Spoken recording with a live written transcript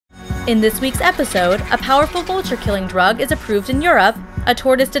In this week's episode, a powerful vulture-killing drug is approved in Europe, a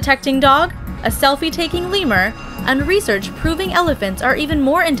tortoise-detecting dog, a selfie-taking lemur, and research proving elephants are even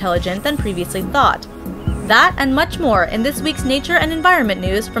more intelligent than previously thought. That and much more in this week's nature and environment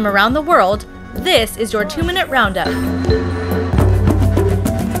news from around the world. This is your 2-minute roundup.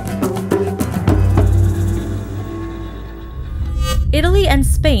 Italy and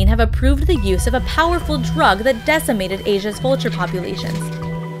Spain have approved the use of a powerful drug that decimated Asia's vulture populations.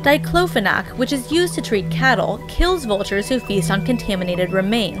 Diclofenac, which is used to treat cattle, kills vultures who feast on contaminated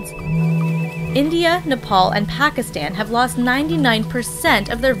remains. India, Nepal, and Pakistan have lost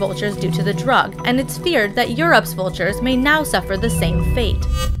 99% of their vultures due to the drug, and it's feared that Europe's vultures may now suffer the same fate.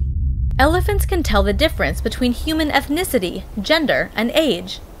 Elephants can tell the difference between human ethnicity, gender, and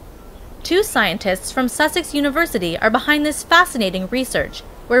age. 2 scientists from Sussex University are behind this fascinating research,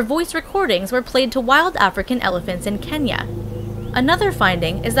 where voice recordings were played to wild African elephants in Kenya. Another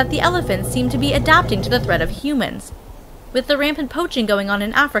finding is that the elephants seem to be adapting to the threat of humans. With the rampant poaching going on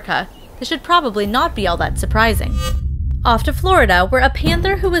in Africa, this should probably not be all that surprising. Off to Florida, where a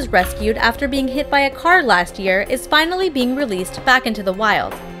panther who was rescued after being hit by a car last year is finally being released back into the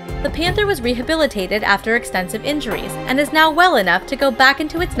wild. The panther was rehabilitated after extensive injuries and is now well enough to go back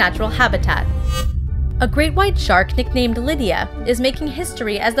into its natural habitat. A great white shark nicknamed Lydia is making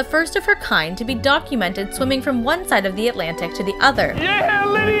history as the first of her kind to be documented swimming from one side of the Atlantic to the other. Yeah,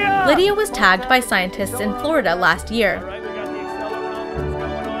 Lydia! Lydia was tagged by scientists in Florida last year.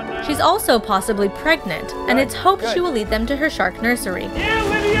 She's also possibly pregnant, and it's hoped she will lead them to her shark nursery. Yeah,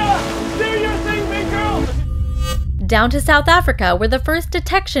 Lydia! Do your thing, big girl! Down to South Africa, where the first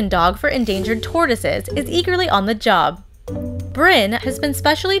detection dog for endangered tortoises is eagerly on the job. Bryn has been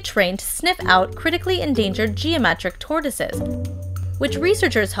specially trained to sniff out critically endangered geometric tortoises, which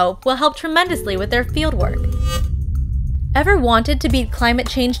researchers hope will help tremendously with their fieldwork. Ever wanted to beat climate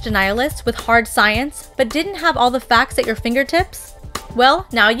change denialists with hard science, but didn't have all the facts at your fingertips? Well,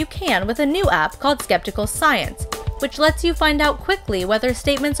 now you can with a new app called Skeptical Science, which lets you find out quickly whether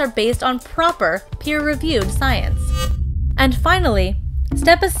statements are based on proper, peer-reviewed science. And finally,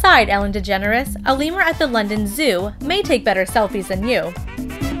 step aside, Ellen DeGeneres. A lemur at the London Zoo may take better selfies than you.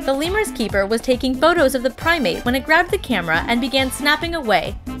 The lemur's keeper was taking photos of the primate when it grabbed the camera and began snapping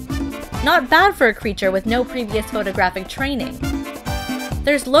away. Not bad for a creature with no previous photographic training.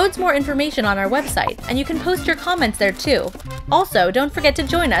 There's loads more information on our website, and you can post your comments there too. Also, don't forget to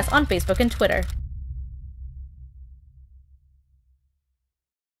join us on Facebook and Twitter.